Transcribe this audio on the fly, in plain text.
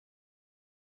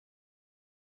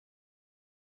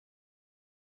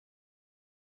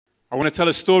I want to tell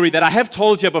a story that I have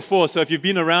told you before, so if you've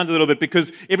been around a little bit,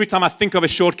 because every time I think of a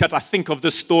shortcut, I think of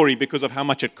this story because of how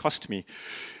much it cost me.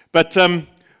 But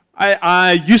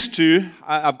I used to,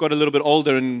 I've got a little bit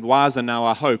older and wiser now,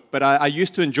 I hope, but I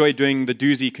used to enjoy doing the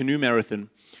Doozy Canoe Marathon,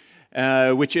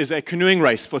 which is a canoeing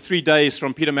race for 3 days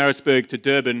from Pietermaritzburg to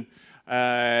Durban.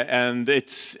 And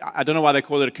I don't know why they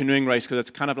call it a canoeing race, because it's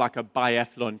kind of like a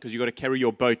biathlon, because you've got to carry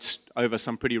your boat over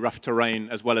some pretty rough terrain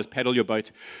as well as paddle your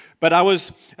boat. But I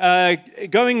was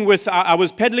paddling with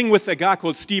a guy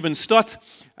called Stephen Stott,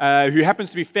 who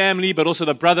happens to be family, but also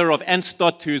the brother of Ant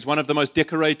Stott, who's one of the most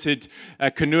decorated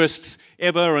canoeists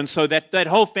ever. And so that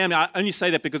whole family, I only say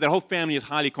that because that whole family is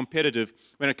highly competitive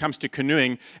when it comes to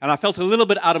canoeing, and I felt a little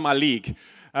bit out of my league.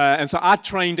 And so I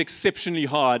trained exceptionally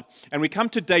hard, and we come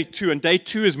to day 2, and day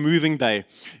 2 is moving day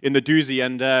in the Doozy,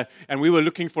 and we were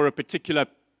looking for a particular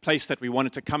place that we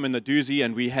wanted to come in the Doozy,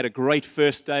 and we had a great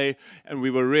first day, and we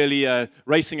were really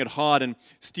racing it hard. And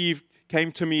Steve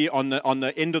came to me on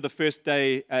the end of the first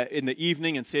day in the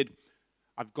evening and said,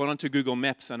 "I've gone onto Google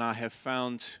Maps and I have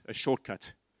found a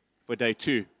shortcut for day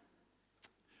 2."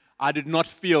 I did not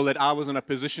feel that I was in a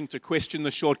position to question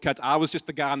the shortcut. I was just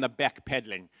the guy in the back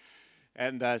paddling.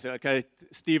 And I said, "Okay,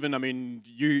 Stephen, I mean,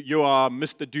 you are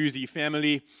Mr. Doozy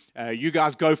family. You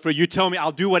guys go for it. You tell me,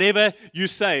 I'll do whatever you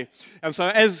say." And so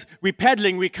as we're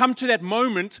paddling, we come to that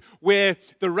moment where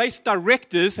the race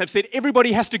directors have said,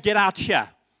 everybody has to get out here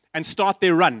and start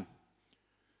their run.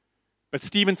 But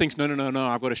Stephen thinks, no,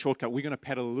 I've got a shortcut. We're going to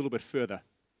paddle a little bit further.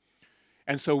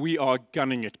 And so we are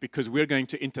gunning it, because we're going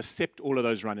to intercept all of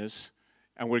those runners,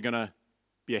 and we're going to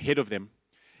be ahead of them.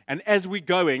 And as we're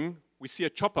going, we see a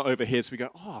chopper overhead, so we go,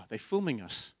 "Oh, they're filming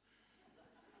us.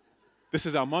 This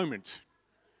is our moment."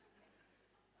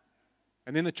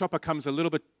 And then the chopper comes a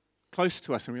little bit close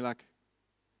to us, and we're like,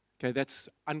 okay, that's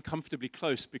uncomfortably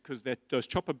close, because those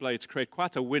chopper blades create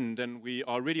quite a wind, and we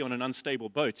are already on an unstable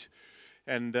boat.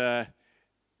 And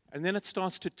then it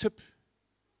starts to tip.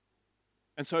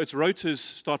 And so its rotors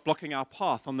start blocking our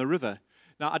path on the river.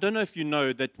 Now, I don't know if you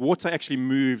know that water actually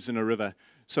moves in a river.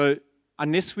 So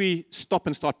unless we stop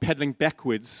and start paddling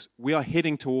backwards, we are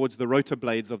heading towards the rotor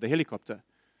blades of the helicopter.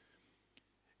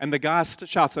 And the guy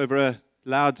shouts over a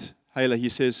loud hailer, he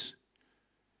says,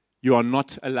 "You are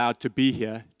not allowed to be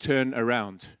here, turn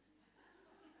around."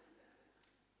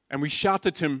 And we shout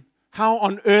at him, "How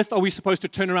on earth are we supposed to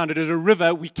turn around? It is a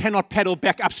river, we cannot paddle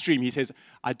back upstream." He says,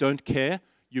 "I don't care,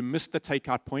 you missed the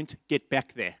takeout point, get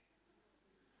back there."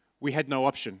 We had no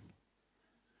option.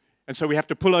 And so we have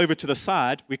to pull over to the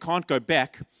side. We can't go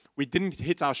back. We didn't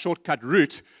hit our shortcut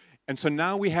route. And so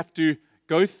now we have to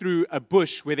go through a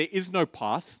bush where there is no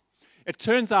path. It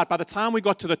turns out by the time we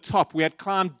got to the top, we had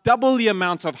climbed double the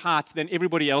amount of height than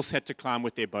everybody else had to climb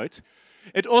with their boat.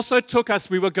 It also took us,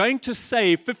 we were going to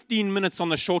save 15 minutes on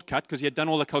the shortcut because he had done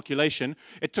all the calculation.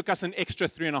 It took us an extra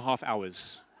 3.5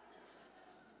 hours.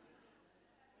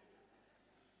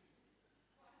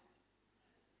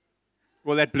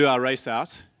 Well, that blew our race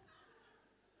out.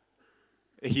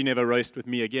 He never raced with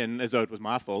me again, as though it was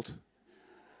my fault.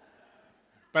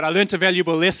 But I learned a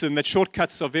valuable lesson that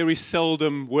shortcuts are very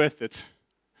seldom worth it.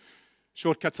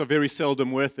 Shortcuts are very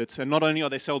seldom worth it. And not only are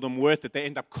they seldom worth it, they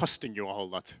end up costing you a whole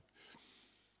lot.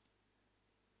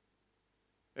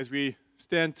 As we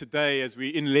stand today, as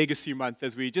we're in Legacy Month,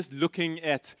 as we're just looking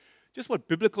at just what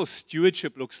biblical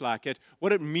stewardship looks like, at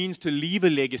what it means to leave a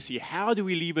legacy. How do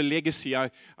we leave a legacy? I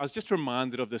was just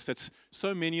reminded of this, that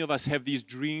so many of us have these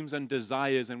dreams and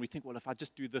desires, and we think, well, if I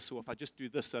just do this, or if I just do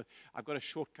this, I've got a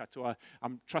shortcut, or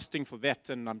I'm trusting for that,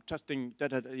 and I'm trusting,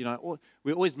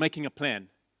 we're always making a plan.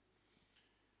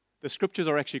 The scriptures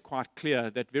are actually quite clear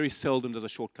that very seldom does a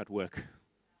shortcut work.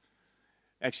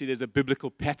 Actually, there's a biblical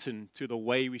pattern to the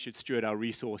way we should steward our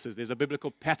resources. There's a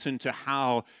biblical pattern to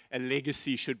how a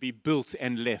legacy should be built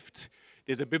and left.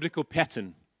 There's a biblical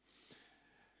pattern.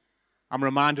 I'm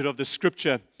reminded of the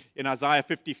scripture in Isaiah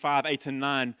 55, 8 and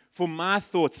 9. "For my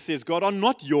thoughts, says God, are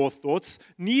not your thoughts,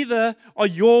 neither are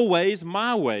your ways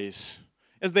my ways.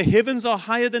 As the heavens are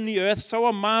higher than the earth, so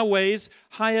are my ways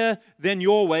higher than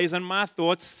your ways, and my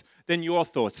thoughts than your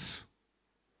thoughts."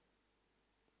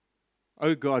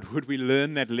 Oh God, would we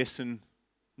learn that lesson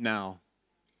now?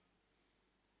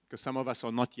 Because some of us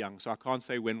are not young, so I can't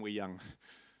say when we're young.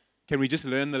 Can we just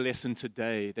learn the lesson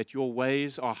today that your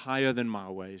ways are higher than my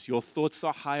ways? Your thoughts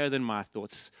are higher than my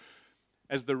thoughts.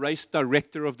 As the race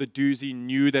director of the Doozy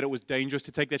knew that it was dangerous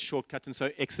to take that shortcut and so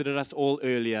exited us all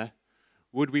earlier,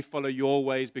 would we follow your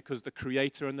ways, because the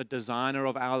creator and the designer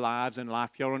of our lives and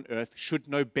life here on earth should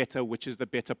know better which is the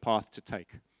better path to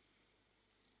take?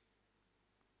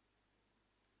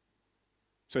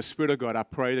 So, Spirit of God, I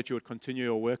pray that you would continue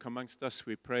your work amongst us.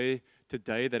 We pray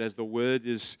today that as the word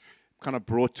is kind of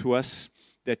brought to us,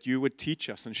 that you would teach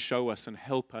us and show us and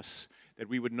help us, that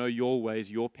we would know your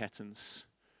ways, your patterns,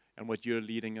 and what you're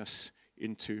leading us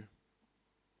into.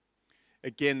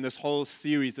 Again, this whole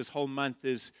series, this whole month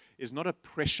is not a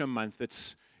pressure month.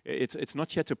 It's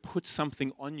not here to put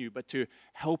something on you, but to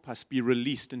help us be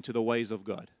released into the ways of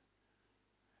God.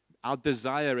 Our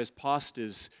desire as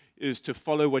pastors is to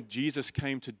follow what Jesus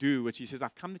came to do, which he says,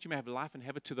 I've come that you may have life and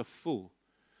have it to the full.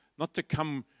 Not to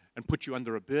come and put you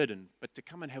under a burden, but to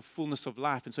come and have fullness of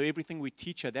life. And so everything we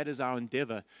teach her, that is our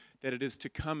endeavor, that it is to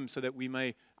come so that we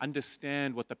may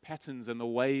understand what the patterns and the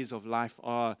ways of life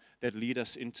are that lead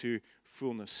us into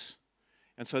fullness.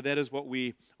 And so that is what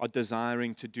we are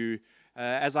desiring to do.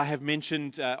 As I have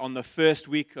mentioned on the first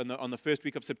week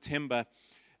of September,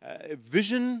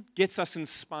 vision gets us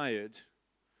inspired,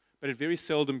 but it very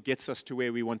seldom gets us to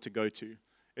where we want to go to.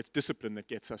 It's discipline that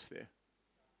gets us there.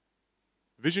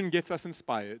 Vision gets us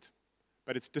inspired,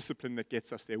 but it's discipline that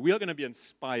gets us there. We are going to be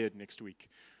inspired next week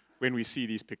when we see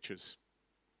these pictures.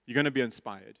 You're going to be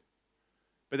inspired.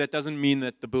 But that doesn't mean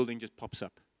that the building just pops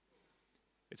up.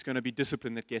 It's going to be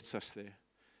discipline that gets us there.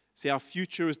 See, our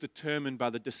future is determined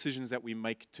by the decisions that we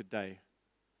make today.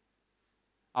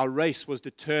 Our race was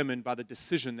determined by the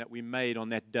decision that we made on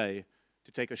that day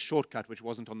to take a shortcut which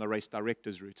wasn't on the race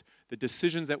director's route. The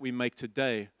decisions that we make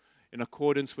today in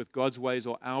accordance with God's ways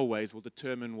or our ways will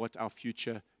determine what our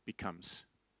future becomes.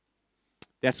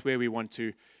 That's where we want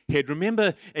to head.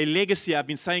 Remember, a legacy, I've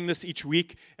been saying this each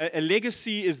week, a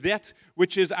legacy is that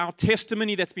which is our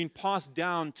testimony that's been passed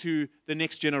down to the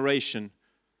next generation.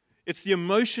 It's the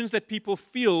emotions that people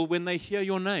feel when they hear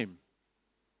your name.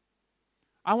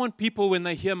 I want people, when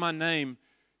they hear my name,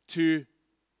 to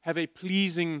have a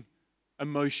pleasing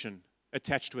emotion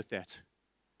attached with that.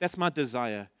 That's my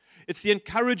desire. It's the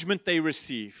encouragement they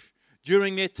receive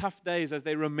during their tough days as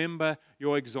they remember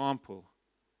your example.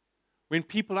 When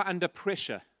people are under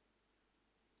pressure,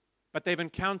 but they've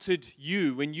encountered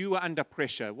you when you were under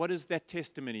pressure, what is that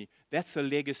testimony? That's a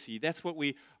legacy. That's what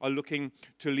we are looking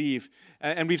to leave.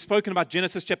 And we've spoken about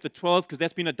Genesis chapter 12 because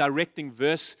that's been a directing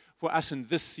verse for us in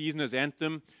this season as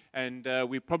Anthem. And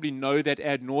we probably know that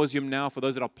ad nauseum now for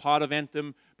those that are part of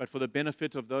Anthem, but for the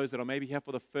benefit of those that are maybe here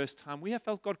for the first time, we have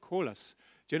felt God call us.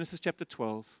 Genesis chapter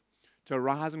 12, to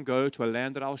arise and go to a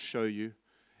land that I'll show you,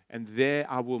 and there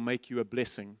I will make you a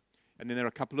blessing. And then there are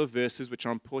a couple of verses which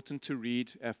are important to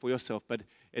read for yourself, but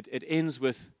it ends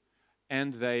with,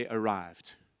 and they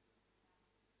arrived.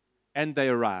 And they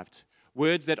arrived.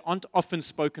 Words that aren't often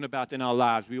spoken about in our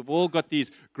lives. We've all got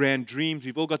these grand dreams.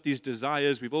 We've all got these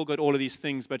desires. We've all got all of these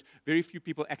things, but very few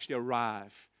people actually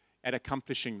arrive at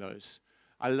accomplishing those.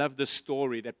 I love the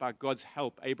story that by God's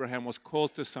help, Abraham was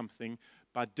called to something.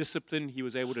 By discipline, he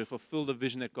was able to fulfill the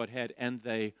vision that God had, and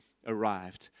they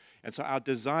arrived. And so our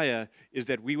desire is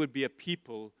that we would be a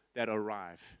people that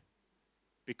arrive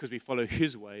because we follow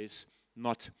his ways,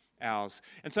 not ours.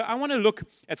 And so I want to look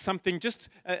at something, just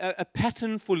a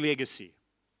pattern for legacy.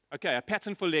 Okay, a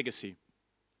pattern for legacy.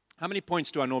 How many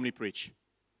points do I normally preach?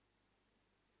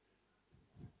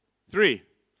 3.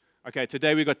 Okay,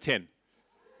 today we got 10.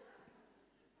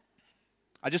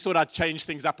 I just thought I'd change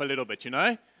things up a little bit, you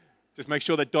know? Just make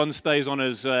sure that Don stays on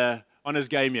his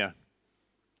game here.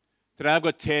 Today I've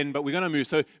got 10, but we're going to move.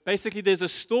 So basically there's a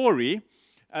story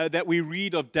that we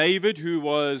read of David, who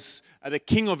was the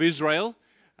king of Israel.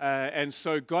 And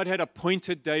so God had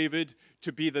appointed David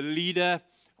to be the leader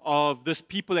of this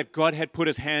people that God had put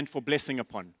his hand for blessing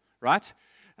upon, right?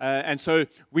 And so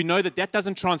we know that that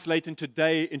doesn't translate into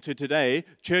today,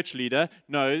 church leader.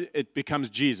 No, it becomes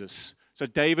Jesus. So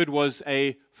David was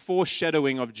a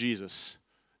foreshadowing of Jesus,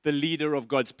 the leader of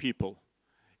God's people.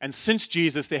 And since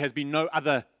Jesus, there has been no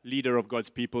other leader of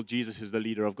God's people. Jesus is the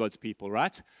leader of God's people,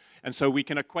 right? And so we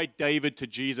can equate David to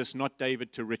Jesus, not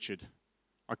David to Richard.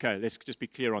 Okay, let's just be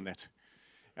clear on that.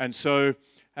 And so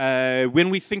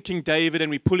when we're thinking David and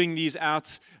we're pulling these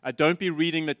out, don't be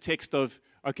reading the text of,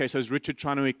 okay, so is Richard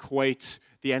trying to equate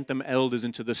the Anthem elders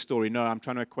into the story? No, I'm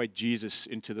trying to equate Jesus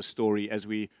into the story as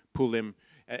we pull them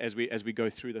as we go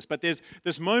through this. But there's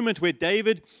this moment where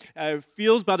David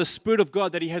feels by the Spirit of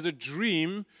God that he has a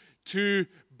dream to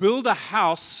build a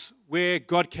house where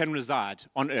God can reside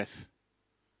on earth.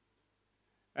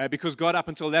 Because God, up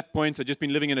until that point, had just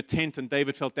been living in a tent, and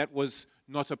David felt that was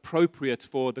not appropriate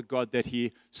for the God that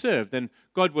he served. And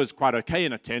God was quite okay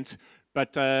in a tent,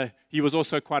 but he was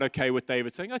also quite okay with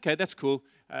David saying, okay, that's cool.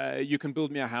 You can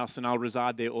build me a house, and I'll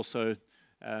reside there also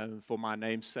for my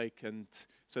name's sake. And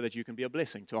so that you can be a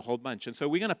blessing to a whole bunch. And so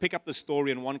we're going to pick up the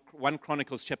story in 1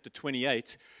 Chronicles chapter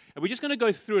 28, and we're just going to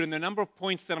go through it, and there are a number of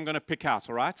points that I'm going to pick out,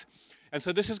 all right? And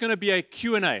so this is going to be a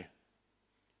Q&A,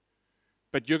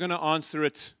 but you're going to answer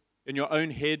it in your own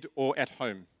head or at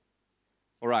home,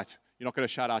 all right? You're not going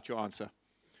to shout out your answer.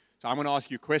 So I'm going to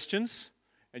ask you questions,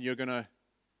 and you're going to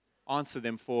answer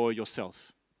them for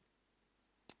yourself.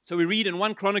 So we read in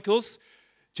 1 Chronicles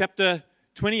chapter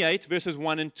 28, verses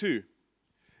 1 and 2.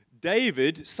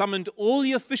 David summoned all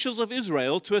the officials of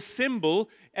Israel to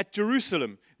assemble at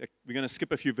Jerusalem. We're going to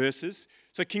skip a few verses.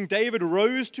 So King David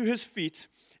rose to his feet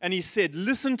and he said,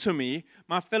 "Listen to me,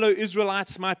 my fellow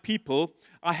Israelites, my people.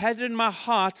 I had it in my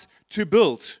heart to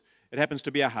build." It happens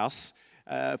to be a house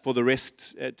for the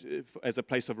rest, as a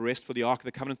place of rest for the Ark of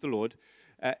the Covenant of the Lord.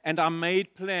 And I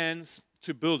made plans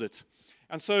to build it.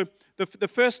 And so the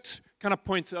first kind of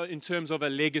point in terms of a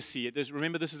legacy,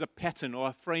 remember this is a pattern or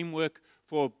a framework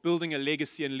for building a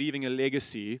legacy and leaving a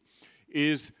legacy,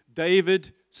 is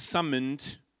David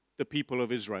summoned the people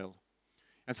of Israel.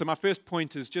 And so my first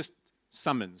point is just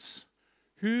summons.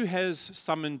 Who has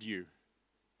summoned you?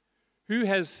 Who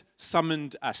has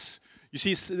summoned us? You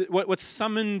see, what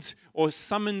summoned or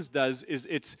summons does is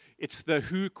it's the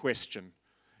who question.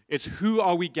 It's who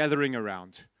are we gathering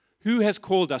around? Who has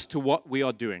called us to what we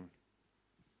are doing?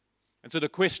 And so the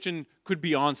question could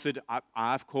be answered,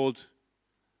 I've called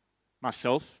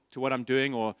myself to what I'm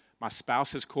doing, or my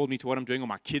spouse has called me to what I'm doing, or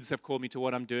my kids have called me to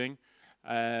what I'm doing.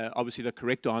 Obviously, the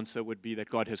correct answer would be that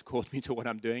God has called me to what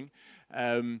I'm doing.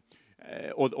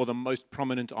 Or the most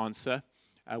prominent answer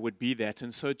would be that.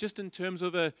 And so just in terms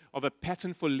of a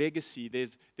pattern for legacy,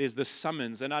 there's the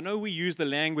summons. And I know we use the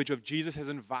language of Jesus has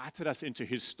invited us into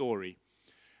his story.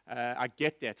 I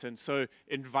get that. And so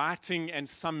inviting and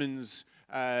summons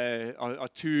are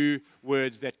two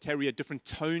words that carry a different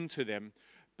tone to them.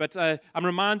 But I'm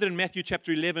reminded in Matthew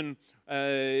chapter 11,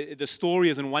 the story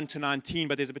is in 1 to 19,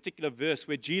 but there's a particular verse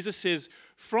where Jesus says,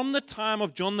 "From the time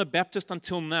of John the Baptist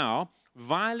until now,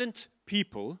 violent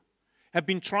people have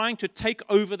been trying to take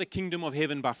over the kingdom of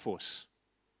heaven by force."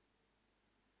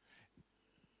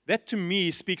 That to me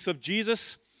speaks of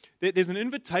Jesus. There's an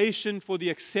invitation for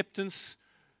the acceptance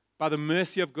by the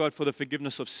mercy of God for the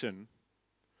forgiveness of sin.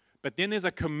 But then there's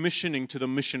a commissioning to the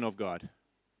mission of God.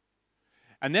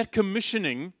 And that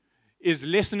commissioning is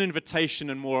less an invitation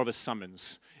and more of a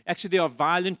summons. Actually, there are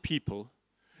violent people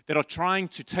that are trying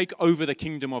to take over the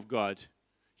kingdom of God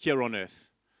here on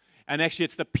earth. And actually,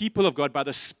 it's the people of God, by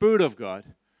the Spirit of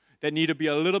God, that need to be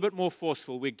a little bit more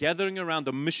forceful. We're gathering around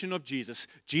the mission of Jesus.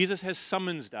 Jesus has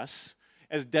summoned us.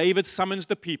 As David summons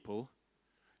the people,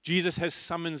 Jesus has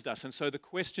summoned us. And so the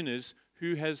question is,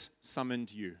 who has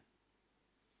summoned you?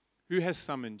 Who has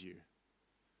summoned you?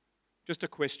 Just a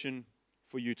question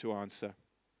for you to answer.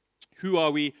 Who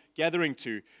are we gathering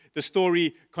to? The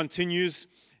story continues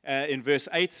in verse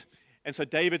 8. And so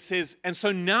David says, "And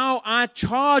so now I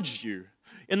charge you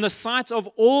in the sight of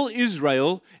all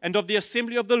Israel and of the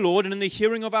assembly of the Lord and in the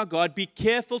hearing of our God, be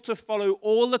careful to follow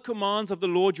all the commands of the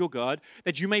Lord your God,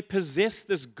 that you may possess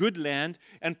this good land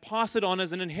and pass it on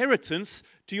as an inheritance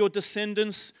to your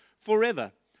descendants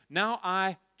forever. Now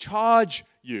I charge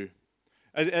you."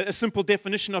 A simple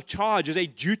definition of charge is a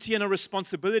duty and a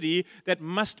responsibility that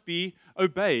must be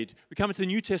obeyed. We come into the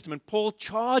New Testament. Paul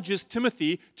charges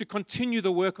Timothy to continue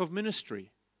the work of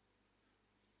ministry.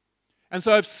 And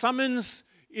so if summons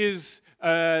is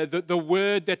the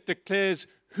word that declares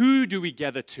who do we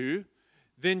gather to,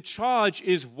 then charge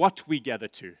is what we gather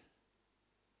to.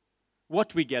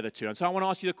 What we gather to. And so I want to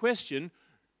ask you the question,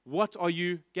 what are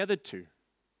you gathered to?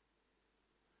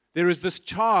 There is this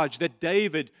charge that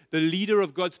David, the leader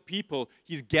of God's people,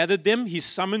 he's gathered them, he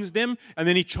summons them, and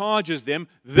then he charges them,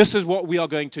 this is what we are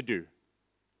going to do.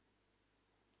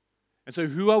 And so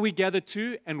who are we gathered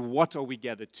to and what are we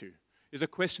gathered to is a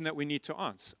question that we need to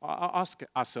ask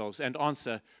ourselves and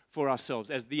answer for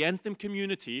ourselves. As the Anthem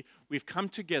community, we've come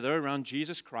together around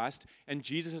Jesus Christ and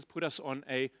Jesus has put us on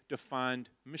a defined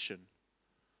mission.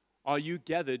 Are you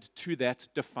gathered to that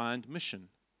defined mission?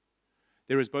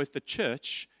 There is both the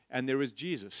church and there is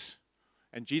Jesus.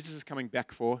 And Jesus is coming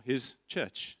back for his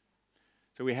church.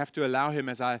 So we have to allow him,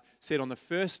 as I said on the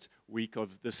first week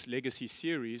of this legacy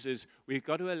series, is we've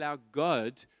got to allow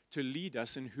God to lead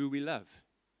us in who we love.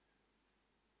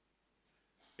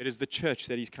 It is the church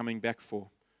that he's coming back for.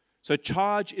 So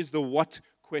charge is the what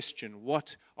question.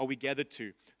 What are we gathered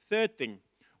to? Third thing,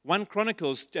 1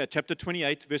 Chronicles chapter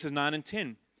 28, verses 9 and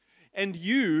 10. And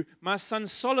you, my son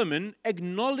Solomon,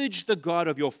 acknowledge the God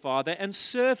of your father and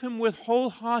serve him with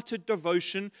wholehearted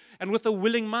devotion and with a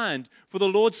willing mind. For the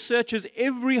Lord searches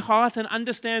every heart and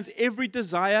understands every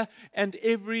desire and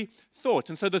every thought.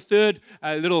 And so the third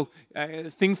little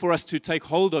thing for us to take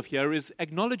hold of here is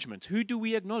acknowledgement. Who do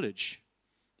we acknowledge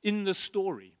in the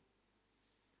story?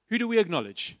 Who do we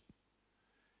acknowledge?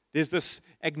 There's this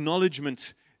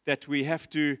acknowledgement that we have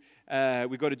to,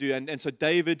 we got to do. And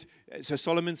so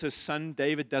Solomon's his son.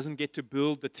 David doesn't get to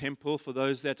build the temple, for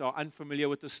those that are unfamiliar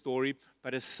with the story,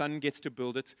 but his son gets to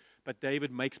build it. But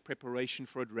David makes preparation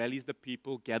for it, rallies the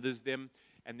people, gathers them,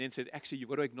 and then says, actually, you've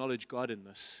got to acknowledge God in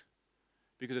this,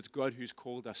 because it's God who's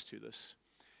called us to this.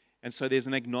 And so there's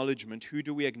an acknowledgement. Who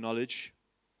do we acknowledge?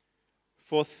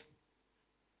 Fourth,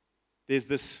 there's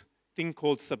this thing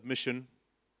called submission,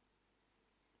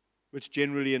 which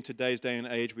generally in today's day and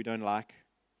age we don't like.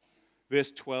 Verse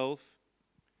 12,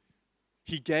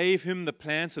 he gave him the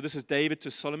plan. So this is David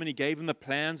to Solomon. He gave him the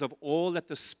plans of all that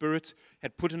the Spirit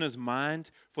had put in his mind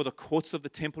for the courts of the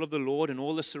temple of the Lord and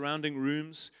all the surrounding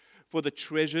rooms, for the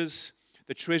treasuries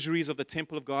of the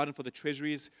temple of God, and for the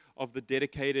treasuries of the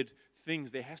dedicated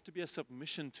things. There has to be a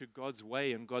submission to God's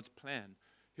way and God's plan.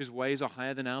 His ways are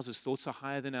higher than ours. His thoughts are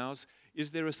higher than ours.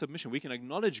 Is there a submission? We can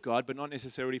acknowledge God, but not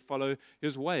necessarily follow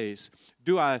His ways.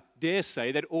 Do I dare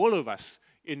say that all of us,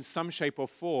 in some shape or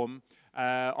form,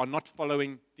 are not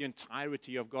following the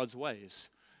entirety of God's ways?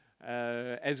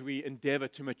 As we endeavor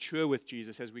to mature with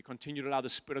Jesus, as we continue to allow the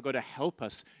Spirit of God to help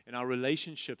us in our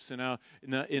relationships, in our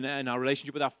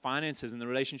relationship with our finances, in the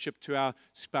relationship to our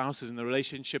spouses, in the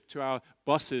relationship to our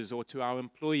bosses or to our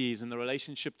employees, in the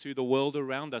relationship to the world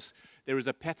around us, there is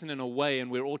a pattern and a way, and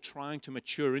we're all trying to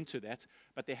mature into that,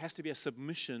 but there has to be a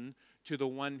submission to the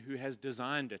one who has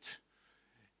designed it.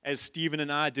 As Stephen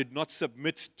and I did not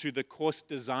submit to the course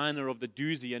designer of the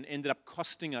doozy and ended up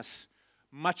costing us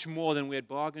much more than we had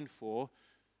bargained for,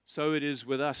 so it is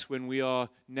with us when we are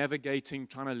navigating,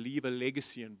 trying to leave a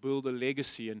legacy and build a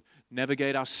legacy and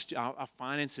navigate our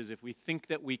finances. If we think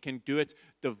that we can do it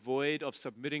devoid of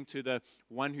submitting to the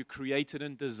one who created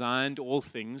and designed all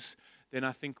things, then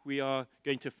I think we are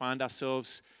going to find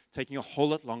ourselves taking a whole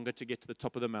lot longer to get to the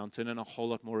top of the mountain and a whole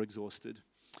lot more exhausted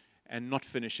and not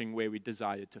finishing where we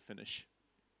desired to finish.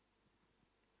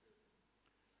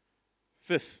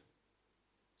 Fifth.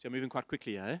 So I'm moving quite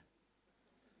quickly, eh?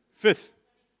 Fifth.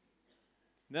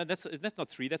 No, that's not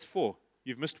 3, that's 4.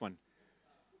 You've missed one.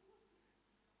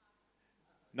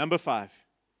 Number 5,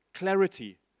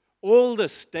 clarity. All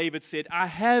this, David said, I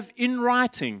have in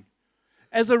writing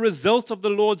as a result of the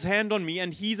Lord's hand on me,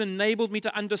 and He's enabled me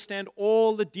to understand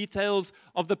all the details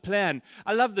of the plan.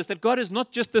 I love this, that God is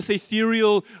not just this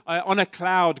ethereal, on a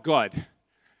cloud God.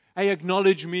 Hey,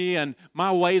 acknowledge me, and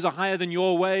my ways are higher than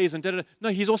your ways, and da-da-da. No,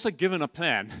 He's also given a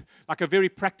plan, like a very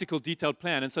practical, detailed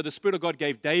plan. And so the Spirit of God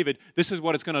gave David, this is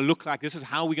what it's going to look like, this is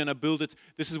how we're going to build it,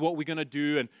 this is what we're going to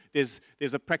do, and there's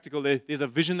a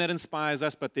vision that inspires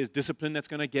us, but there's discipline that's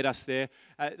going to get us there.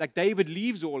 Like David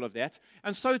leaves all of that,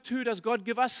 and so too does God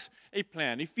give us a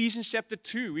plan. Ephesians chapter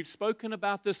 2, we've spoken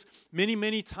about this many,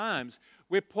 many times,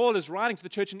 where Paul is writing to the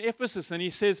church in Ephesus, and he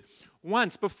says,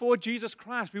 once, before Jesus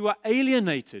Christ, we were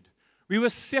alienated, we were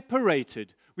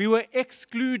separated, we were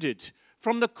excluded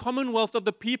from the commonwealth of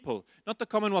the people. Not the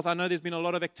commonwealth, I know there's been a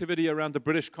lot of activity around the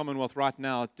British Commonwealth right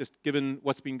now, just given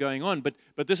what's been going on, but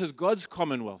this is God's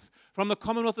commonwealth. From the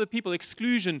commonwealth of the people,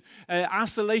 exclusion,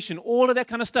 isolation, all of that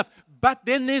kind of stuff. But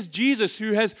then there's Jesus,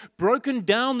 who has broken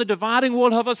down the dividing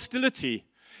wall of hostility.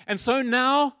 And so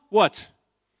now, what?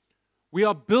 We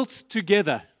are built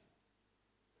together.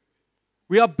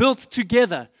 We are built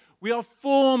together. We are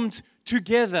formed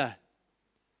together.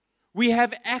 We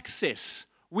have access.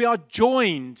 We are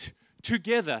joined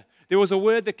together. There was a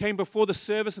word that came before the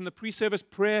service and the pre-service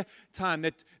prayer time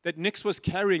that Nix was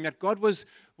carrying, that God was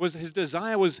his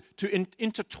desire was to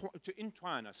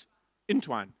entwine us.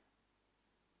 Entwine.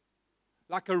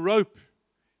 Like a rope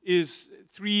is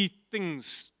 3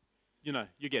 things,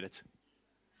 you get it.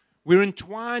 We're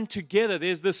entwined together.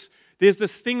 There's this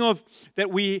thing of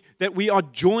that we are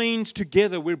joined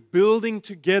together. We're building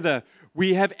together.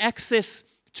 We have access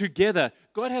together.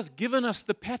 God has given us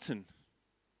the pattern.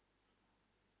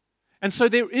 And so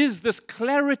there is this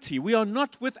clarity. We are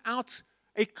not without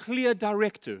a clear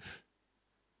directive.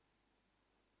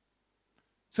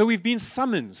 So we've been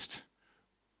summoned.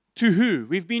 To who?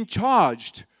 We've been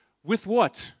charged with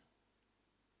what?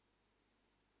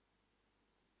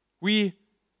 We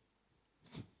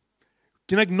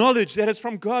can acknowledge that it's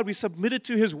from God. We submit it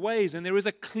to His ways, and there is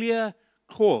a clear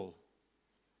call.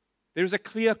 There is a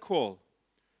clear call.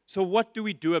 So what do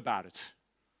we do about it?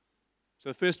 So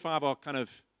the first 5 are kind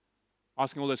of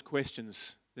asking all those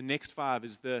questions. The next 5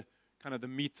 is the kind of the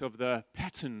meat of the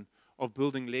pattern of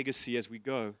building legacy as we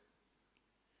go.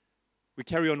 We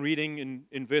carry on reading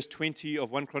in verse 20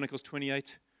 of 1 Chronicles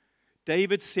 28.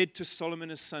 David said to Solomon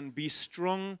his son, "Be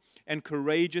strong and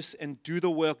courageous and do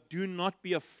the work. Do not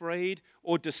be afraid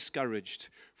or discouraged.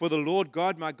 For the Lord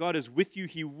God, my God, is with you.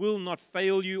 He will not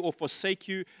fail you or forsake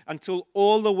you until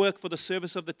all the work for the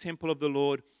service of the temple of the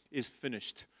Lord is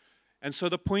finished." And so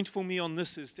the point for me on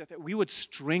this is that we would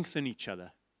strengthen each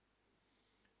other.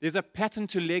 There's a pattern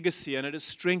to legacy, and it is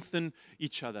strengthen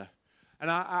each other.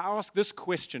 And I ask this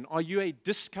question: are you a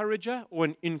discourager or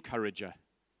an encourager?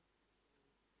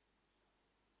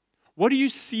 What do you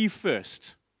see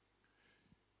first?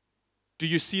 Do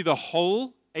you see the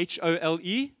whole,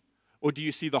 H-O-L-E, or do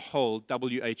you see the whole,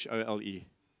 W-H-O-L-E?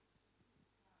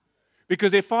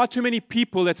 Because there are far too many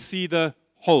people that see the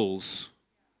holes,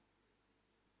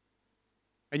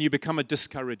 and you become a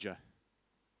discourager.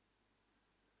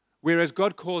 Whereas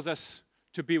God calls us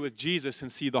to be with Jesus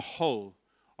and see the whole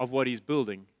of what He's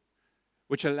building,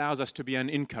 which allows us to be an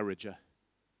encourager.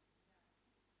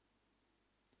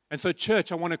 And so,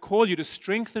 church, I want to call you to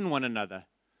strengthen one another.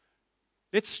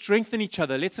 Let's strengthen each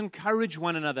other. Let's encourage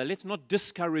one another. Let's not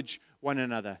discourage one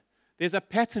another. There's a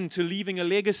pattern to leaving a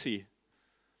legacy.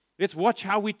 Let's watch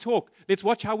how we talk. Let's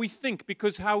watch how we think,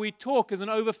 because how we talk is an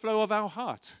overflow of our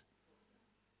heart.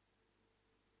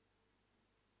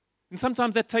 And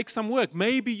sometimes that takes some work.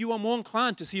 Maybe you are more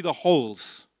inclined to see the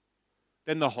holes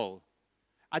than the whole.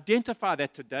 Identify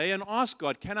that today and ask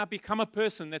God, can I become a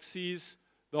person that sees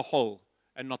the whole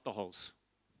and not the holes?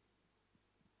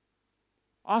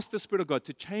 Ask the Spirit of God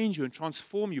to change you and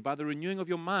transform you by the renewing of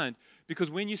your mind, because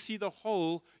when you see the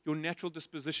whole, your natural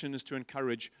disposition is to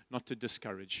encourage, not to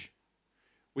discourage.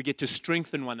 We get to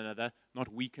strengthen one another,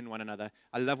 not weaken one another.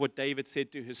 I love what David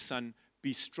said to his son: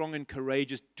 "Be strong and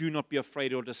courageous. Do not be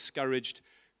afraid or discouraged.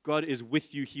 God is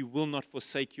with you. He will not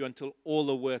forsake you until all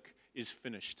the work is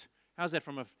finished." How's that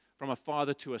from a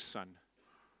father to a son?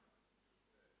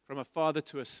 From a father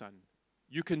to a son.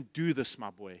 You can do this, my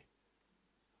boy.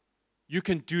 You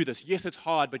can do this. Yes, it's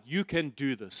hard, but you can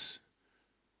do this.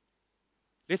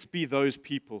 Let's be those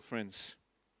people, friends.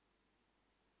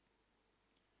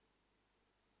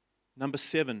 Number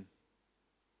 7.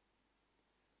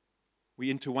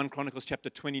 We're into 1 Chronicles chapter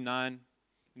 29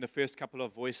 in the first couple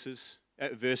of verses.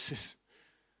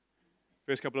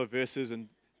 First couple of verses, and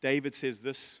David says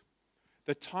this: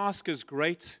 "The task is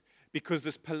great, because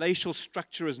this palatial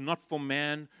structure is not for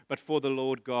man, but for the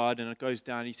Lord God." And it goes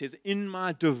down. He says, "In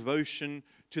my devotion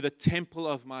to the temple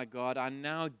of my God, I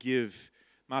now give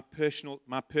my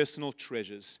personal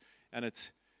treasures." And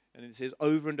it says,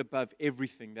 over and above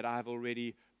everything that I have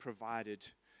already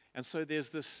provided. And so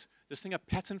there's this thing: a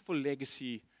pattern for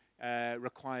legacy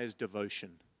requires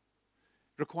devotion.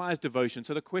 Requires devotion.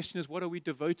 So the question is, what are we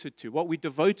devoted to? What we're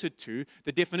devoted to,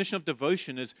 the definition of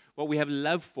devotion is what we have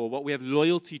love for, what we have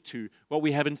loyalty to, what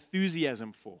we have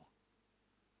enthusiasm for.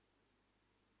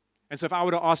 And so if I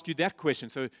were to ask you that question,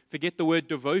 so forget the word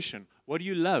devotion. What do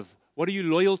you love? What are you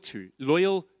loyal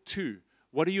to?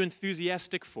 What are you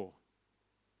enthusiastic for?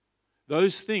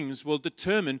 Those things will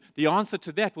determine, the answer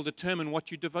to that will determine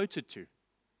what you're devoted to.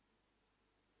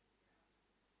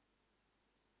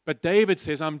 But David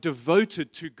says, I'm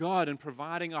devoted to God and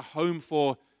providing a home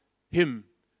for Him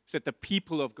so that the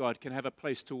people of God can have a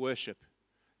place to worship.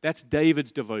 That's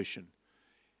David's devotion.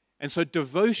 And so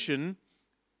devotion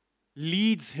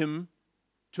leads him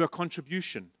to a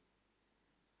contribution.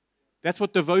 That's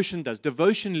what devotion does.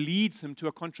 Devotion leads him to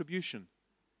a contribution.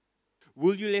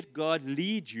 Will you let God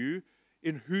lead you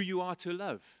in who you are to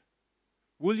love?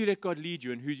 Will you let God lead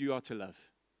you in who you are to love?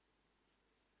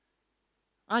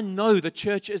 I know the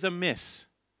church is a mess.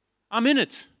 I'm in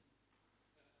it.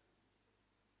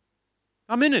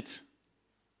 I'm in it.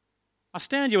 I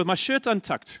stand here with my shirt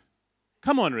untucked.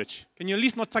 Come on, Rich. Can you at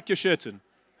least not tuck your shirt in?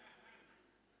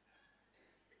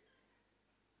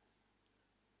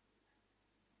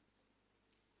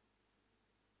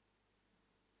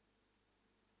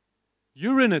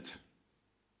 You're in it.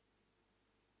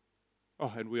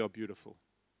 Oh, and we are beautiful.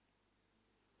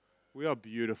 We are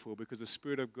beautiful because the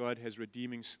Spirit of God has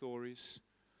redeeming stories.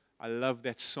 I love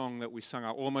that song that we sung.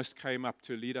 I almost came up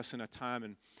to lead us in a time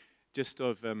and just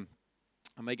of,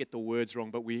 I may get the words wrong,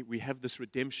 but we have this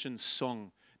redemption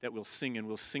song that we'll sing, and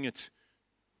we'll sing it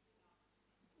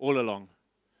all along,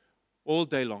 all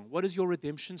day long. What is your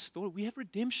redemption story? We have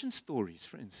redemption stories,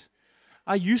 friends.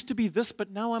 I used to be this, but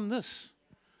now I'm this.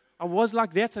 I was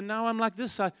like that, and now I'm like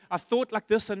this. I thought like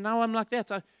this, and now I'm like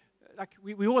that.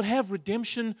 We all have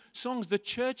redemption songs. The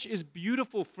church is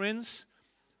beautiful, friends,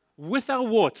 with our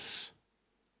warts.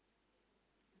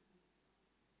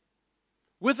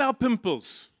 with our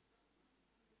pimples.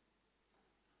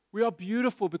 We are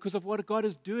beautiful because of what God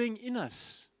is doing in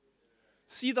us.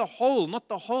 See the whole, not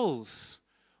the holes.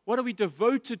 What are we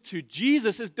devoted to?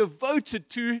 Jesus is devoted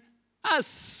to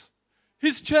us,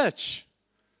 His church.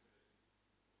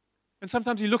 And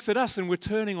sometimes He looks at us and we're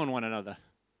turning on one another.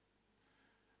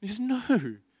 He says,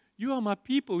 no, you are my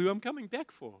people who I'm coming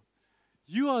back for.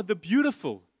 You are the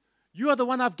beautiful. You are the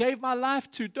one I've gave my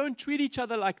life to. Don't treat each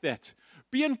other like that.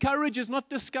 Be encouragers, not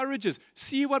discouragers.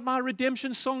 See what my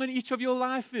redemption song in each of your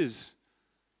life is.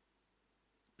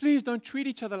 Please don't treat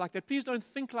each other like that. Please don't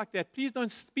think like that. Please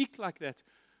don't speak like that.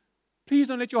 Please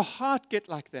don't let your heart get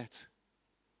like that.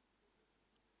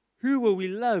 Who will we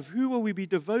love? Who will we be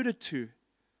devoted to?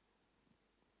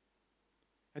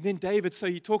 And then David, so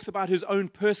he talks about his own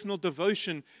personal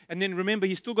devotion. And then remember,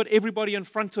 he's still got everybody in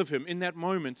front of him in that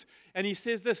moment. And he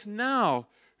says this, now,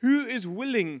 who is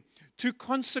willing to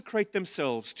consecrate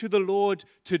themselves to the Lord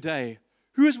today?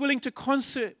 Who is willing to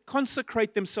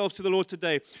consecrate themselves to the Lord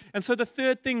today? And so the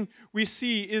third thing we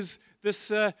see is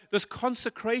this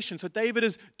consecration. So David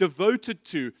is devoted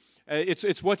to.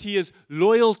 It's what he is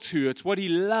loyal to. It's what he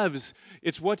loves.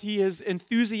 It's what he is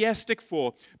enthusiastic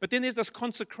for. But then there's this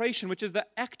consecration, which is the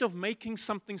act of making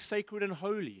something sacred and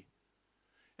holy.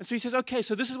 And so he says, okay,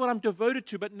 so this is what I'm devoted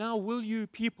to, but now will you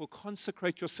people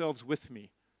consecrate yourselves with me?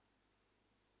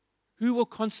 Who will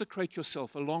consecrate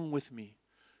yourself along with me?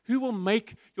 Who will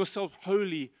make yourself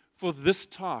holy for this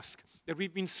task that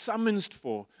we've been summoned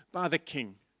for by the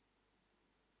King?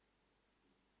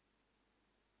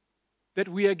 That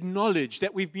we acknowledge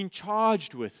that we've been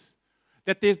charged with,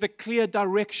 that there's the clear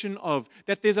direction of,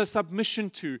 that there's a submission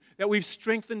to, that we've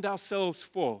strengthened ourselves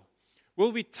for.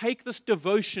 Will we take this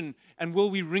devotion and will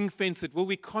we ring fence it? Will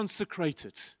we consecrate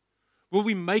it? Will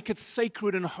we make it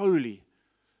sacred and holy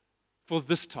for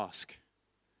this task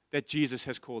that Jesus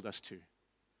has called us to?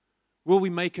 Will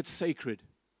we make it sacred?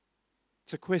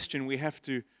 It's a question we have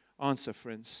to answer,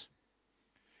 friends.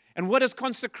 And what does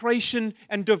consecration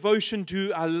and devotion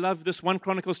do? I love this. 1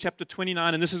 Chronicles chapter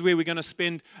 29, and this is where we're going to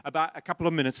spend about a couple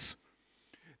of minutes.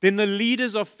 Then the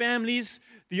leaders of families,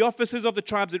 the officers of the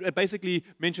tribes, it basically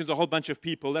mentions a whole bunch of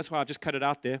people. That's why I've just cut it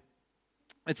out there.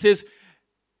 It says,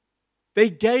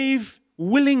 they gave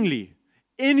willingly.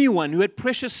 Anyone who had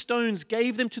precious stones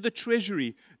gave them to the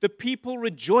treasury. The people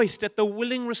rejoiced at the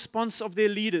willing response of their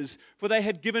leaders, for they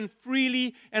had given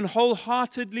freely and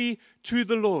wholeheartedly to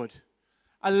the Lord.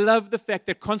 I love the fact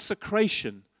that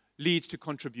consecration leads to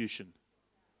contribution.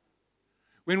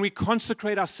 When we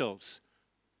consecrate ourselves,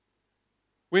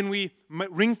 when we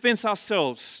ring fence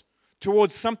ourselves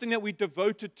towards something that we're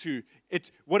devoted to,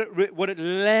 what it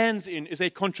lands in is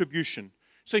a contribution.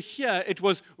 So here it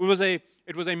was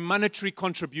a monetary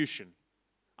contribution.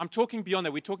 I'm talking beyond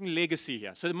that. We're talking legacy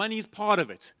here. So the money is part of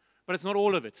it, but it's not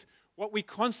all of it. What we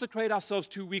consecrate ourselves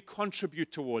to, we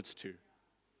contribute towards to.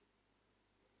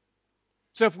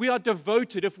 So if we are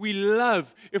devoted, if we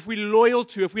love, if we're loyal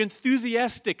to, if we're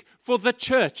enthusiastic for the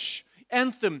church,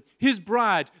 Anthem, His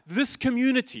bride, this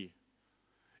community,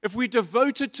 if we're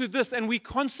devoted to this and we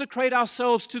consecrate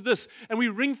ourselves to this and we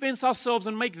ring fence ourselves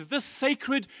and make this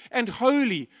sacred and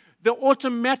holy, the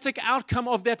automatic outcome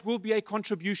of that will be a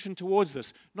contribution towards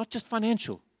this. Not just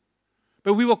financial,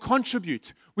 but we will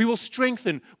contribute, we will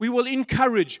strengthen, we will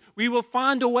encourage, we will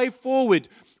find a way forward.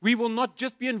 We will not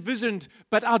just be envisioned,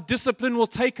 but our discipline will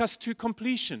take us to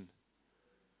completion.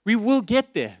 We will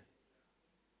get there.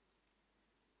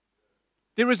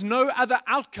 There is no other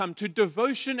outcome to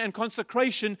devotion and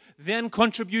consecration than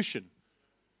contribution.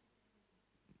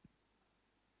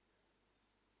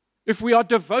 If we are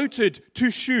devoted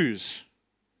to shoes,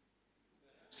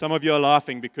 some of you are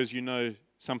laughing because you know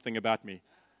something about me.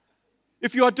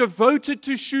 If you are devoted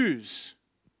to shoes,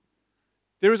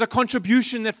 there is a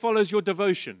contribution that follows your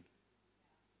devotion.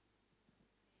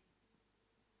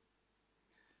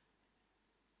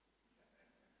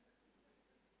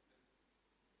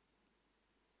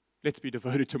 Let's be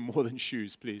devoted to more than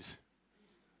shoes, please.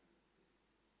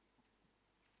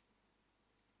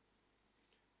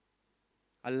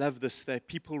 I love this, that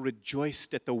people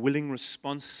rejoiced at the willing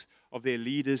response of their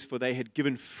leaders, for they had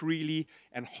given freely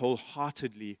and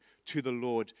wholeheartedly to the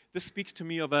Lord. This speaks to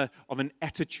me of an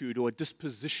attitude or a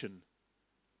disposition.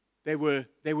 They were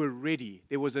ready.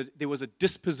 There was a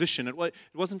disposition. It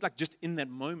wasn't like just in that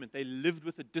moment. They lived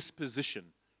with a disposition.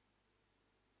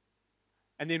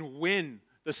 And then when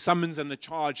the summons and the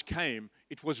charge came,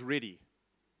 it was ready.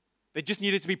 They just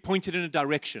needed to be pointed in a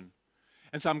direction.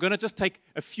 And so I'm going to just take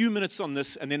a few minutes on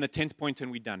this and then the 10th point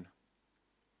and we're done.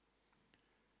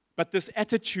 But this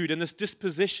attitude and this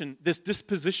disposition,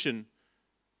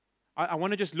 I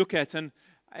want to just look at, and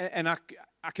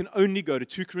I can only go to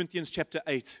 2 Corinthians chapter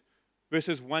 8,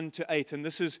 verses 1 to 8. And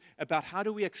this is about how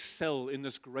do we excel in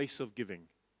this grace of giving.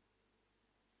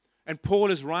 And Paul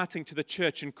is writing to the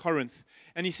church in Corinth,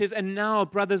 and he says, and now,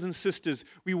 brothers and sisters,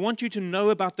 we want you to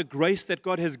know about the grace that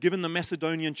God has given the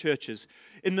Macedonian churches.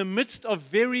 In the midst of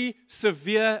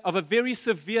a very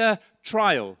severe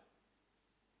trial,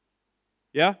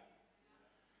 yeah?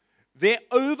 Their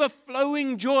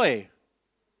overflowing joy,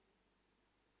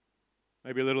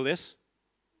 maybe a little less,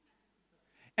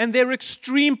 and their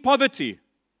extreme poverty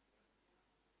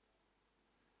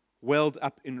welled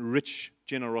up in rich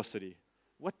generosity.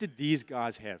 What did these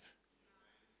guys have?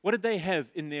 What did they have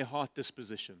in their heart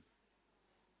disposition?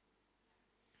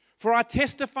 For I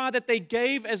testify that they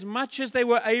gave as much as they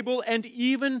were able and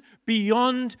even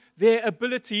beyond their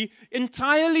ability,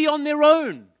 entirely on their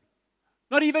own,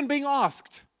 not even being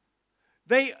asked.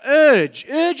 They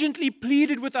urgently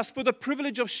pleaded with us for the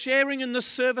privilege of sharing in this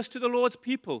service to the Lord's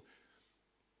people.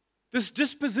 This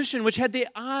disposition which had their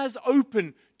eyes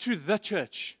open to the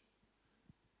church.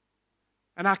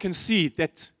 And I can see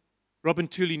that Robin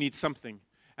Tooley needs something.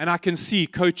 And I can see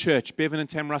Co-Church, Bevan and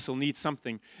Tam Russell need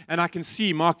something. And I can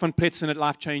see Mark van Pletsen at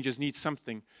Life Changers needs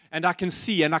something. And I can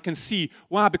see.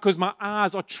 Why? Because my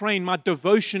eyes are trained. My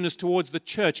devotion is towards the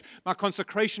church. My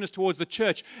consecration is towards the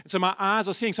church. And so my eyes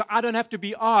are seeing. So I don't have to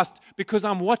be asked because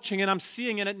I'm watching and I'm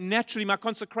seeing. And it naturally, my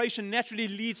consecration naturally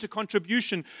leads to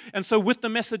contribution. And so with the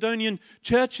Macedonian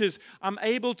churches, I'm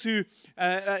able to,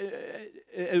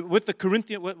 with the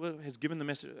Corinthian, what has given the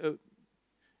message?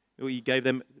 He gave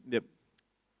them...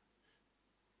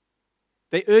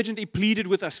 They urgently pleaded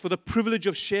with us for the privilege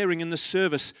of sharing in the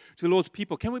service to the Lord's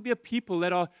people. Can we be a people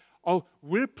that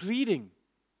we're pleading?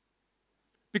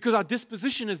 Because our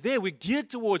disposition is there. We're geared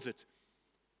towards it.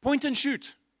 Point and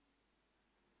shoot.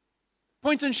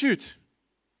 Point and shoot.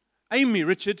 Aim me,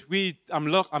 Richard. I'm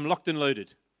locked and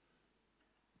loaded.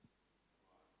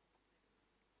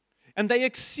 And they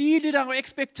exceeded our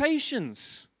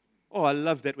expectations. Oh, I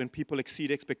love that when people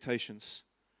exceed expectations.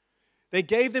 They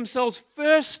gave themselves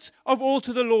first of all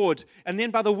to the Lord, and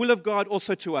then by the will of God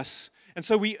also to us. And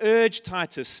so we urge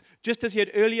Titus, just as he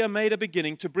had earlier made a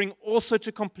beginning, to bring also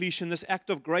to completion this act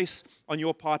of grace on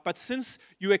your part. But since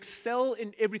you excel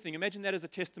in everything, imagine that as a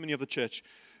testimony of the church.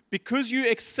 Because you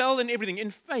excel in everything, in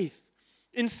faith,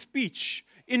 in speech,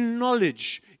 in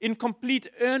knowledge, in complete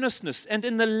earnestness, and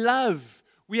in the love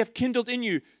we have kindled in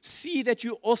you, see that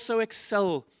you also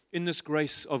excel in this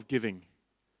grace of giving.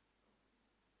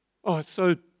 Oh, it's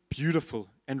so beautiful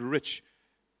and rich.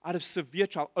 Out of severe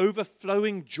trial,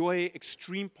 overflowing joy,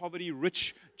 extreme poverty,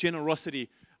 rich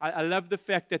generosity. I love the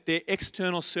fact that their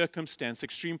external circumstance,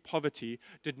 extreme poverty,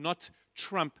 did not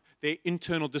trump their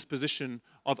internal disposition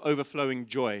of overflowing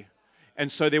joy.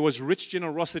 And so there was rich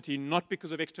generosity, not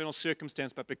because of external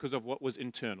circumstance, but because of what was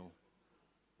internal.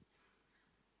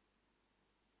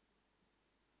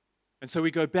 And so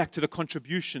we go back to the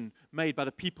contribution made by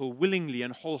the people willingly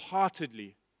and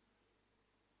wholeheartedly.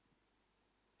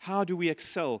 How do we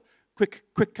excel?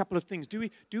 Quick couple of things. Do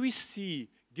we see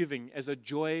giving as a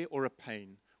joy or a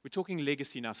pain? We're talking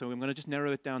legacy now, so I'm going to just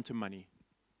narrow it down to money.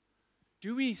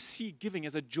 Do we see giving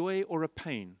as a joy or a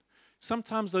pain?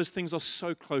 Sometimes those things are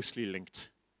so closely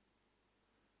linked.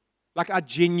 Like I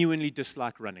genuinely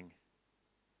dislike running.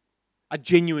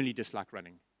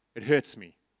 It hurts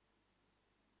me.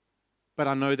 But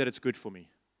I know that it's good for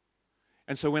me.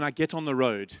 And so when I get on the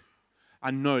road, I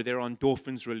know there are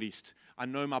endorphins released. I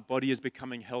know my body is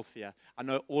becoming healthier. I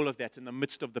know all of that in the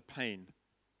midst of the pain.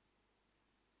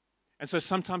 And so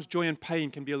sometimes joy and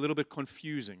pain can be a little bit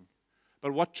confusing.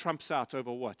 But what trumps out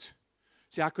over what?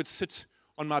 See, I could sit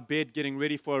on my bed getting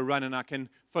ready for a run and I can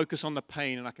focus on the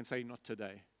pain and I can say, not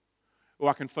today. Or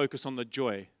I can focus on the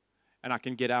joy and I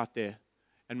can get out there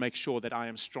and make sure that I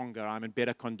am stronger, I'm in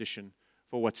better condition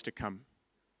for what's to come.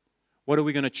 What are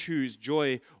we going to choose,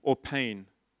 joy or pain?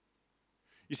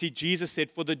 You see, Jesus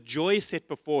said, for the joy set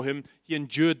before him, he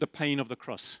endured the pain of the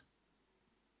cross.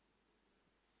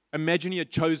 Imagine he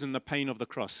had chosen the pain of the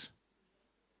cross,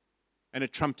 and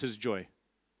it trumped his joy.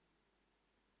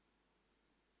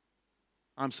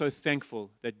 I'm so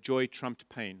thankful that joy trumped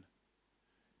pain.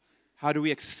 How do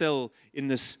we excel in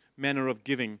this manner of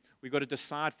giving? We've got to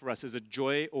decide for us, is it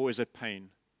joy or is it pain?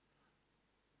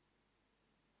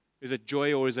 Is it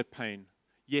joy or is it pain?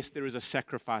 Yes, there is a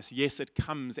sacrifice. Yes, it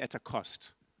comes at a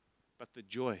cost. But the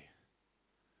joy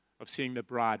of seeing the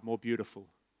bride more beautiful,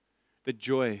 the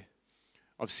joy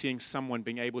of seeing someone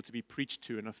being able to be preached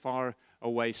to in a far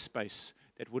away space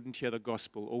that wouldn't hear the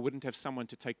gospel or wouldn't have someone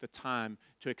to take the time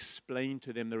to explain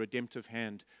to them the redemptive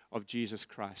hand of Jesus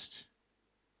Christ.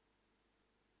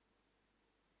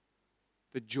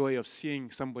 the joy of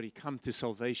seeing somebody come to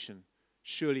salvation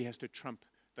surely has to trump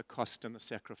the cost and the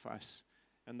sacrifice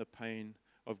and the pain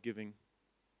of giving.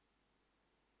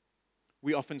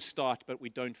 We often start, but we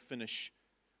don't finish.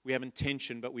 We have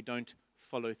intention, but we don't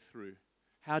follow through.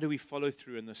 How do we follow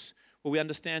through in this? Well, we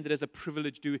understand it as a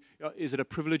privilege. Is it a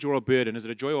privilege or a burden? Is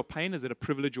it a joy or pain? Is it a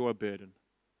privilege or a burden?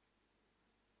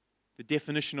 The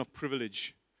definition of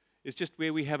privilege is just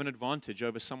where we have an advantage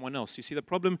over someone else. You see, the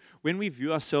problem, when we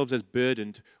view ourselves as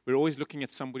burdened, we're always looking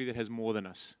at somebody that has more than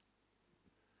us.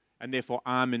 And therefore,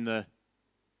 I'm in the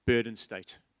burdened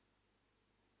state.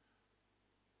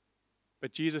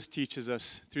 But Jesus teaches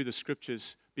us through the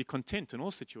scriptures, be content in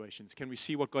all situations. Can we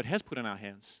see what God has put in our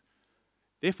hands?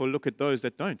 Therefore, look at those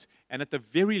that don't. And at the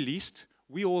very least,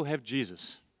 we all have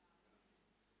Jesus.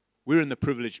 We're in the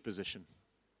privileged position.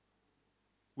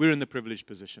 We're in the privileged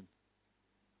position.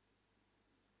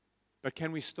 But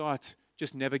can we start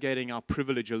just navigating our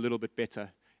privilege a little bit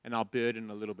better and our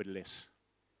burden a little bit less?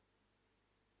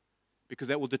 Because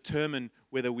that will determine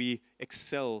whether we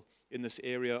excel in this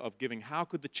area of giving. How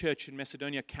could the church in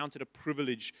Macedonia count it a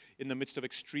privilege in the midst of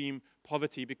extreme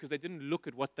poverty? Because they didn't look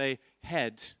at what they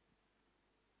had.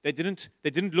 They didn't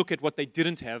look at what they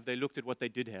didn't have. They looked at what they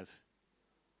did have.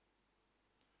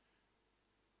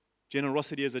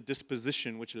 Generosity is a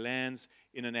disposition which lands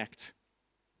in an act.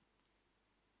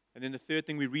 And then the third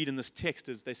thing we read in this text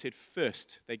is they said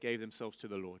first they gave themselves to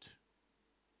the Lord.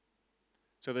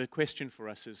 So the question for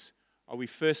us is, are we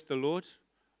first the Lord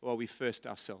or are we first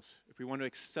ourselves? If we want to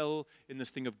excel in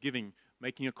this thing of giving,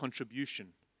 making a contribution,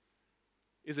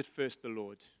 is it first the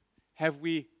Lord? Have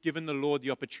we given the Lord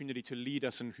the opportunity to lead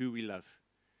us in who we love?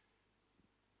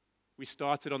 We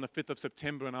started on the 5th of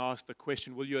September and I asked the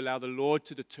question, will you allow the Lord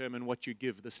to determine what you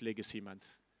give this legacy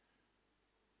month?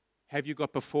 Have you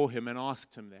got before Him and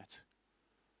asked Him that?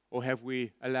 Or have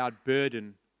we allowed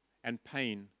burden and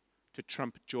pain to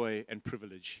trump joy and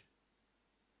privilege?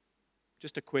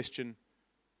 Just a question.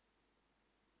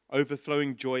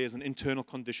 Overflowing joy is an internal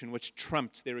condition which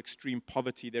trumped their extreme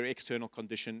poverty, their external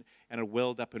condition, and it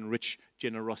welled up in rich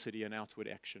generosity and outward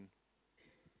action.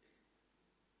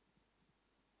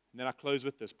 And then I close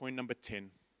with this, point number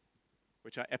 10,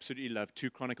 which I absolutely love, 2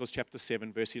 Chronicles chapter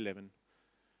 7, verse 11.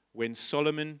 When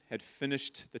Solomon had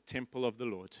finished the temple of the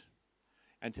Lord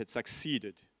and had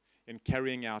succeeded in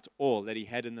carrying out all that he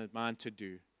had in mind to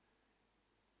do,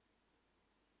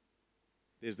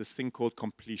 there's this thing called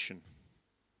completion.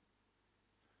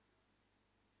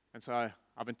 And so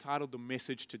I've entitled the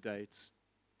message today, it's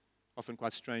often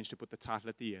quite strange to put the title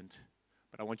at the end,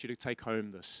 but I want you to take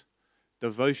home this.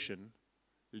 Devotion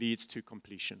leads to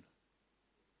completion.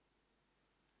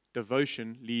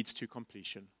 Devotion leads to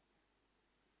completion.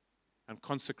 And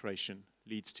consecration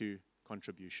leads to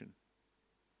contribution.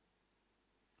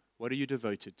 What are you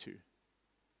devoted to?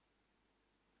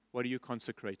 What are you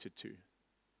consecrated to?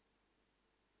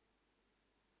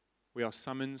 We are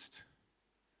summoned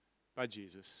by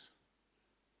Jesus.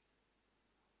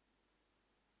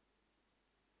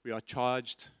 We are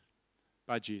charged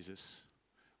by Jesus.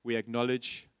 We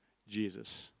acknowledge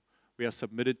Jesus. We are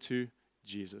submitted to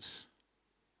Jesus.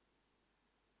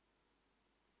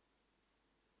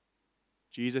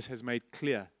 Jesus has made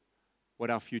clear what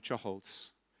our future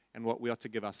holds and what we are to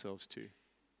give ourselves to.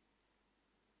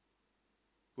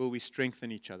 Will we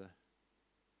strengthen each other?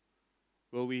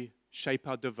 Will we shape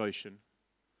our devotion?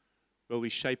 Will we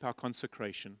shape our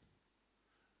consecration?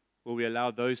 Will we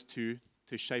allow those two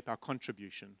to shape our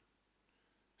contribution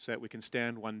so that we can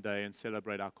stand one day and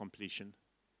celebrate our completion?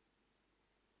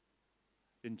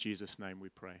 In Jesus' name we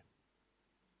pray.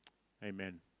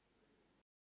 Amen.